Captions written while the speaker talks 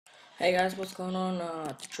Hey guys, what's going on?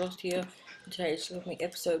 DuhDrost here. Today is going to be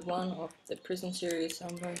episode 1 of the prison series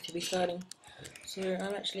I'm going to be starting. So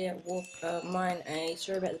I'm actually at work, mine a,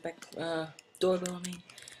 sorry about the doorbell,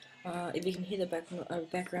 if you can hear the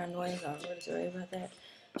background noise, I'm really sorry about that.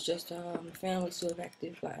 It's just, my family's sort of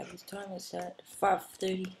active, like at this time it's at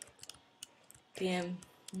 5:30 PM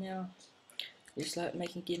now, just like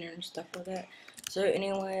making dinner and stuff like that. So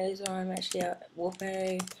anyways, I'm actually out at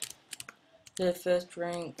Warpay, the first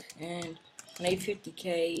rank, and I need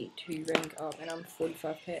 50k to rank up, and I'm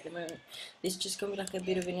 45k at the moment. This is just gonna be like a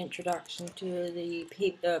bit of an introduction to the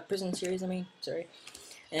prison series. Sorry.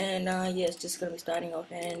 And yeah, it's just gonna be starting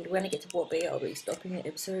off. And when I get to Port B, I'll be stopping the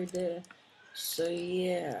episode there. So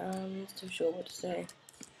yeah, not too sure what to say.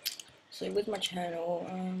 So with my channel,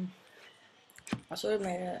 I sort of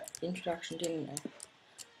made an introduction, didn't I?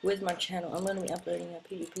 With my channel, I'm gonna be uploading a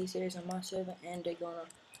PvP series on my server, and they're gonna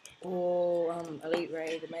or Elite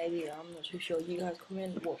Raid, maybe. I'm not too sure. You guys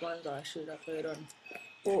comment what ones I should upload on,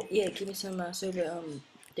 or yeah, give me some server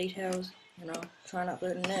details, and I'll try and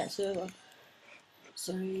upload on that server.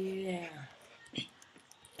 So yeah,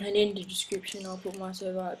 and in the description I'll put my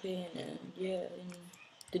server IP in, and yeah, in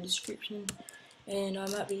the description, and I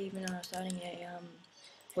might be even starting a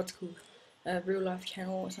what's it called, a real life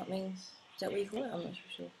channel or something. Is that what you call it? I'm not too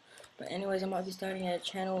sure. But anyways, I might be starting a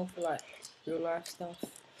channel for like real life stuff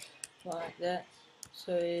like that.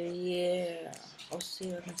 So yeah, I'll see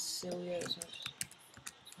if I can sell you.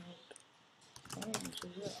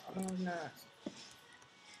 Oh no.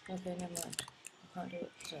 Okay, never mind. I can't do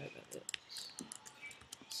it. Sorry about that.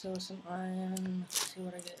 Sell some iron. See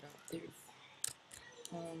what I get up there.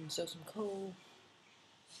 Sell some coal.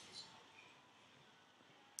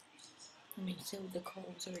 Sell the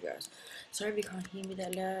coal. Sorry guys. Sorry if you can't hear me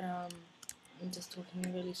that loud. I'm just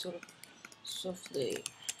talking really sort of softly.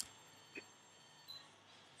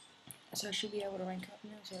 So I should be able to rank up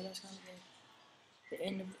now. So that's gonna be the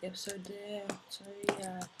end of the episode there. So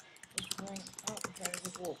yeah, just rank up. Okay,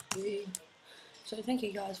 we'll walk through. So thank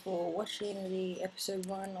you guys for watching the episode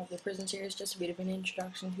 1 of the prison series. Just a bit of an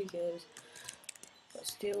introduction, who cares? But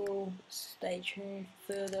still, stay tuned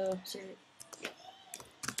for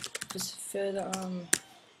further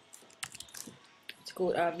it's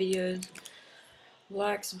called videos.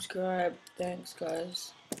 Like, subscribe. Thanks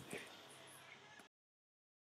guys.